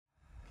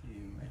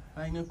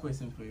final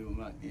question for you,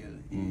 Magdale,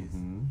 is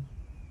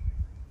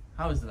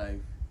how is life?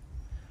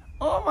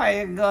 Oh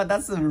my God,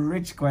 that's a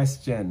rich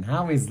question.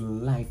 How is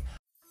life?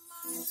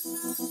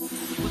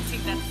 We'll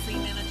take that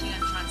same energy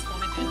and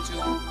transform it into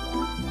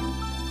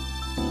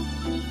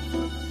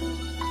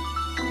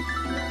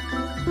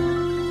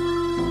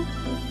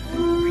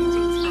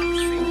greetings from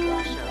St.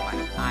 Lucia, my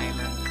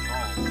island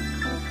home.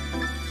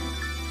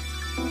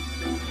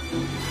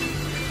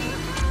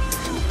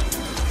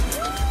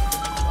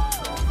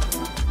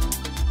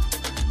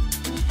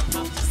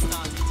 Have to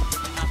start it.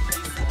 Have to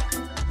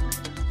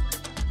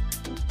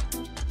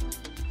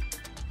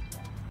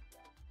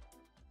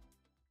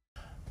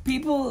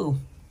People,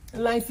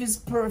 life is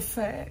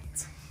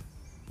perfect.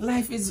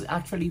 Life is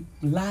actually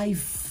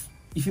life.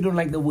 If you don't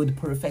like the word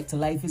perfect,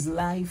 life is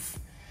life.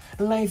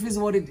 Life is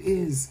what it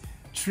is.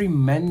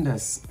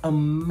 Tremendous,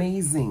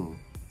 amazing,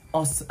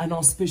 an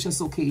auspicious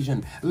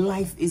occasion.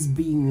 Life is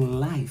being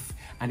life,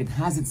 and it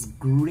has its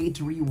great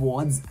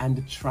rewards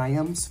and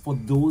triumphs for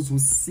those who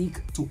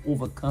seek to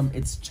overcome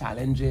its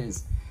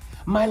challenges.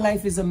 My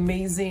life is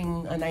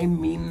amazing, and I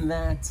mean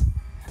that.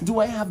 Do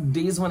I have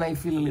days when I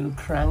feel a little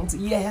cranked?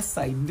 Yes,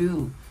 I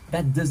do.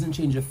 That doesn't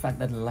change the fact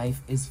that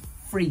life is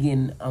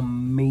friggin'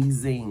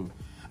 amazing.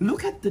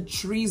 Look at the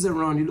trees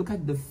around you. Look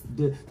at the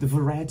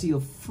variety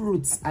of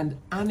fruits and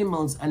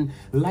animals and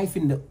life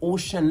in the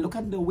ocean. Look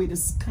at the way the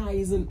sky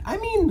is. And I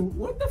mean,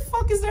 what the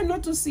fuck is there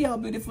not to see how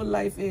beautiful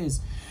life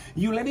is?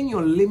 You letting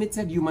your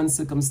limited human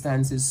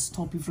circumstances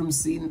stop you from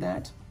seeing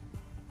that?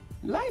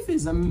 Life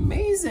is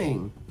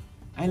amazing.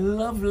 I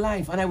love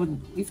life, and I would,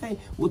 if I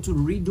were to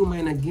redo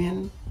mine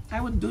again,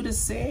 I would do the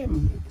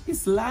same.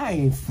 It's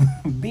life,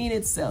 being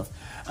itself.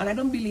 And I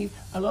don't believe,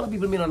 a lot of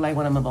people may not like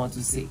what I'm about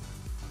to say.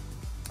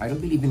 I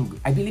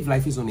believe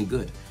life is only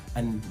good.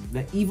 And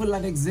the evil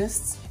that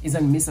exists is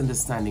a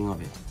misunderstanding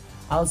of it.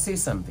 I'll say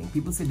something.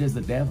 People say there's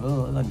the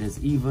devil and there's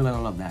evil and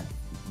all of that.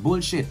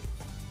 Bullshit.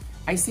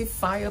 I say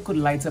fire could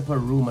light up a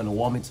room and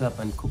warm it up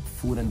and cook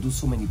food and do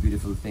so many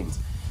beautiful things.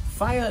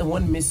 Fire and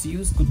one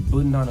misuse could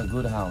burn down a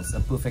good house, a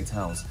perfect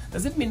house.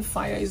 Does it mean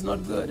fire is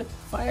not good?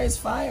 Fire is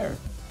fire.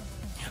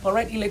 All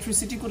right,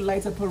 electricity could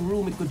light up a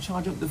room. It could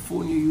charge up the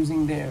phone you're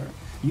using there.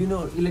 You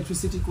know,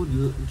 electricity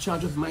could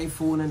charge up my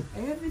phone and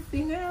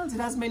everything else. It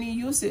has many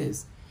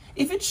uses.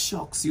 If it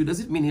shocks you, does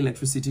it mean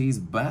electricity is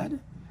bad?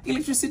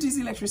 Electricity is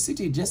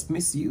electricity, just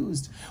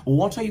misused.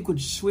 Water, you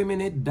could swim in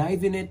it,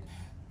 dive in it.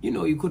 You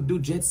know, you could do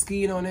jet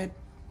skiing on it.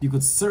 You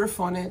could surf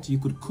on it. You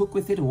could cook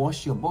with it,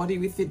 wash your body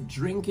with it,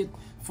 drink it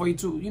for you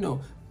to, you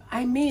know.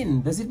 I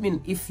mean, does it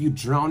mean if you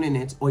drown in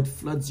it or it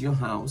floods your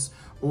house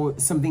or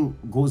something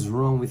goes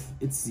wrong with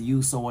its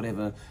use or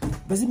whatever,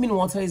 does it mean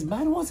water is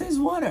bad? Water is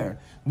water.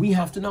 We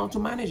have to now to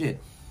manage it.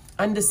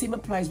 And the same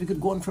applies. We could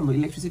go on from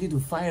electricity to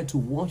fire to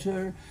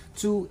water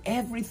to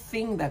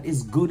everything that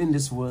is good in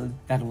this world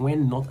that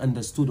when not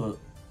understood or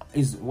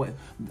is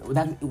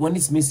that when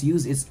it's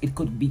misused, it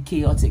could be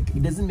chaotic.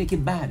 It doesn't make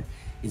it bad.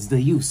 It's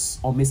the use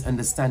or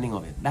misunderstanding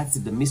of it. That's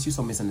it, the misuse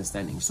or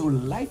misunderstanding. So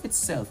life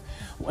itself,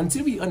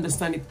 until we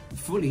understand it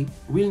fully,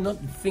 we'll not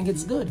think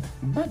it's good.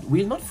 But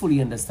we'll not fully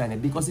understand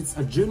it because it's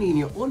a journey in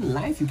your own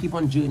life. You keep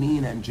on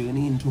journeying and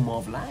journeying into more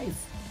of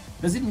life.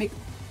 Does it make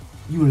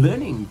you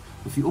learning?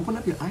 If you open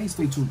up your eyes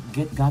for it to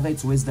gather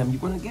its wisdom,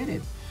 you're going to get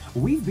it.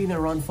 We've been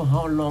around for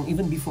how long?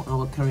 Even before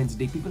our current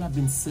day, people have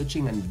been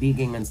searching and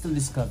digging and still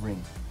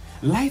discovering.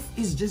 Life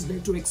is just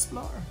there to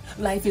explore.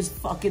 Life is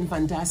fucking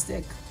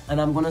fantastic. And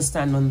I'm gonna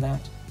stand on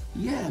that.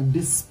 Yeah,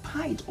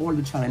 despite all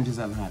the challenges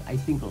I've had, I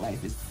think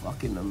life is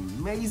fucking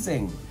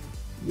amazing.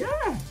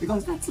 Yeah,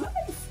 because that's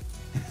life.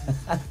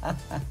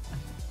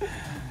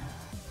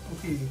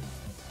 Okay,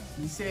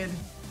 you said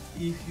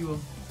if you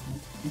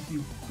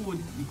could.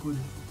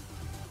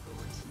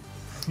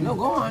 No,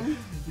 go on.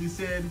 You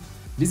said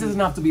this doesn't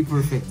have to be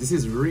perfect. This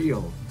is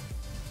real.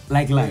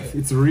 Like life,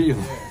 it's real.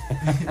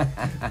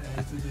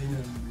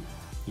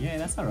 Yeah,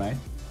 that's all right.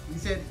 You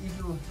said if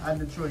you had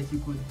the choice, you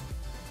could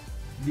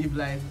live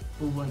life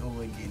over and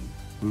over again.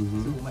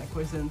 So my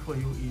question for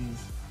you is,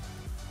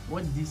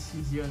 what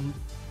decision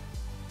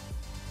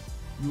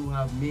you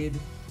have made?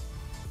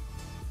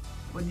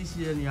 What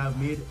decision you have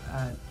made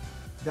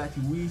that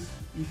you wish,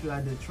 if you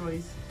had the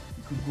choice,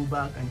 you could go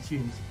back and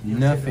change?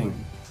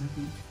 Nothing.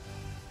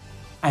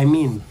 I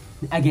mean,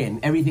 again,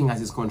 everything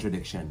has its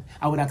contradiction.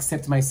 I would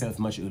accept myself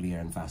much earlier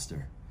and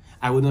faster.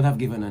 I would not have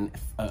given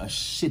a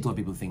shit what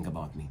people think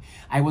about me.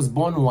 I was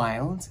born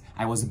wild,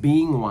 I was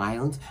being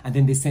wild, and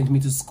then they sent me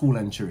to school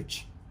and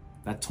church.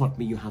 That taught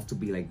me you have to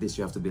be like this,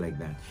 you have to be like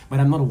that. But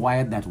I'm not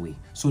wired that way.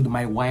 So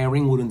my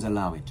wiring wouldn't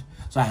allow it.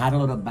 So I had a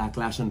lot of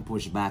backlash and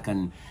pushback,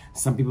 and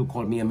some people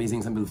called me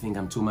amazing, some people think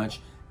I'm too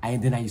much.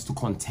 Then I used to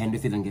contend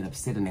with it and get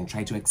upset and then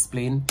try to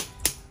explain.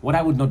 What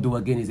I would not do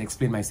again is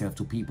explain myself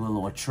to people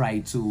or try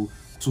to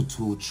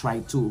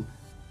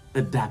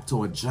adapt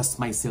or adjust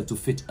myself to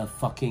fit a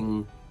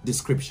fucking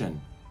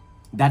description.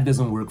 That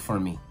doesn't work for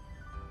me.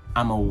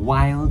 I'm a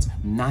wild,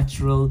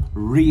 natural,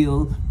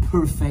 real,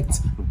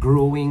 perfect,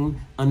 growing,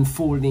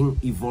 unfolding,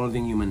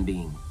 evolving human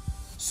being.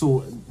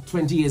 So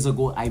 20 years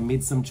ago, I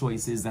made some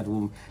choices that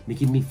were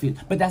making me feel,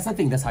 but that's the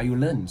thing, that's how you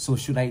learn. So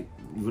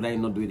would I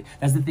not do it?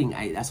 That's the thing.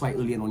 That's why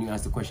earlier when you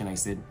asked the question, I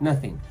said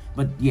nothing.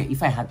 But yeah,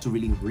 if I had to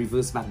really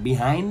reverse back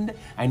behind,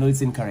 I know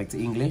it's incorrect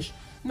English.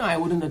 No, I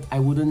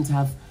wouldn't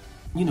have,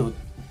 you know,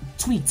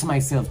 tweaked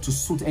myself to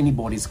suit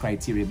anybody's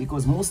criteria,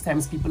 because most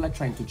times people are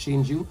trying to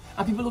change you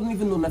and people don't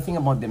even know nothing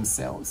about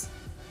themselves.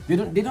 They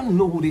don't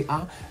know who they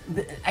are.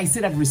 I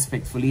say that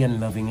respectfully and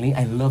lovingly.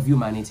 I love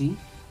humanity.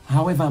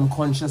 However, I'm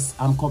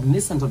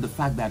cognizant of the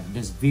fact that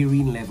there's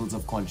varying levels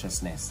of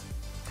consciousness.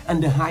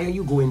 And the higher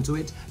you go into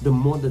it, the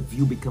more the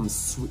view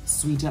becomes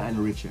sweeter and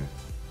richer.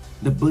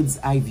 The bird's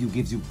eye view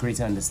gives you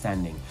greater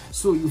understanding.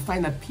 So you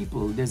find that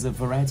there's a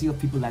variety of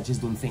people that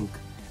just don't think.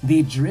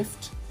 They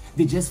drift,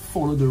 they just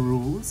follow the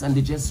rules, and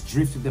they just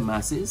drift with the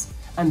masses.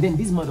 And then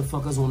these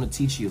motherfuckers want to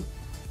teach you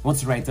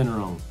what's right and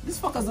wrong.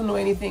 These fuckers don't know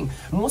anything.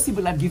 Most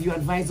people that give you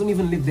advice don't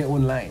even live their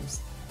own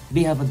lives.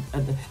 They have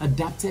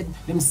adapted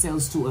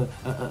themselves to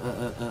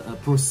a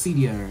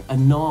procedure, a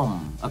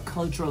norm, a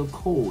cultural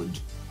code.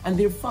 And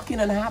they're fucking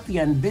unhappy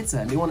and bitter.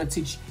 And they want to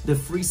teach the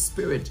free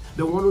spirit,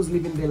 the one who's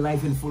living their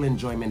life in full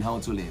enjoyment, how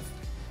to live.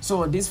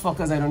 So these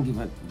fuckers, I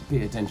don't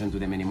pay attention to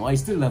them anymore. I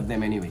still love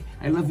them anyway.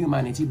 I love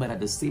humanity, but at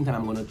the same time,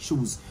 I'm going to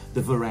choose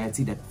the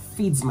variety that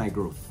feeds my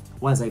growth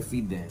whilst I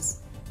feed theirs.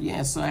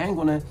 Yeah, so I ain't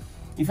going to...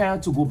 If I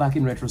had to go back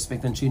in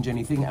retrospect and change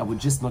anything, I would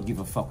just not give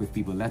a fuck with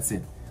people. That's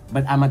it.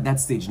 But I'm at that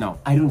stage now.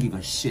 I don't give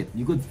a shit.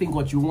 You could think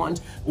what you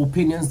want.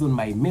 Opinions don't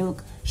buy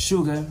milk,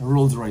 sugar,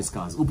 Rolls Royce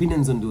cars.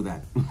 Opinions don't do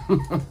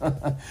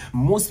that.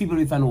 Most people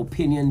with an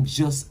opinion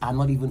just are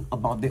not even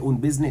about their own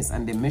business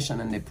and their mission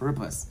and their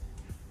purpose.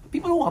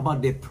 People who are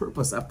about their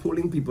purpose are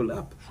pulling people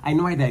up. I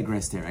know I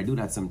digress there. I do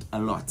that a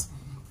lot.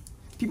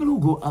 People who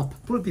go up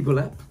pull people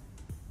up.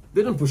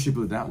 They don't push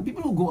people down.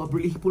 People who go up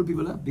really pull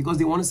people up because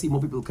they want to see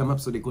more people come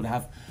up so they could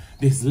have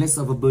this less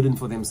of a burden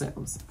for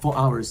themselves, for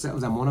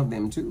ourselves. I'm one of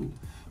them too.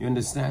 You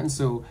understand?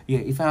 So yeah,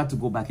 if I had to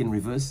go back in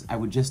reverse, I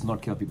would just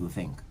not care what people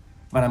think.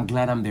 But I'm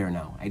glad I'm there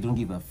now. I don't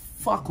give a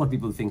fuck what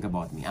people think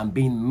about me. I'm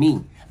being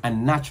me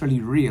and naturally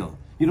real.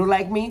 You don't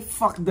like me?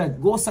 Fuck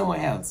that. Go somewhere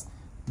else.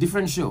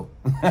 Different show.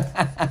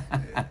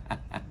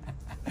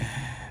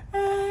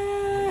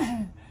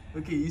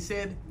 Okay, you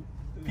said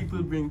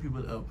people bring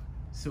people up.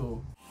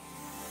 So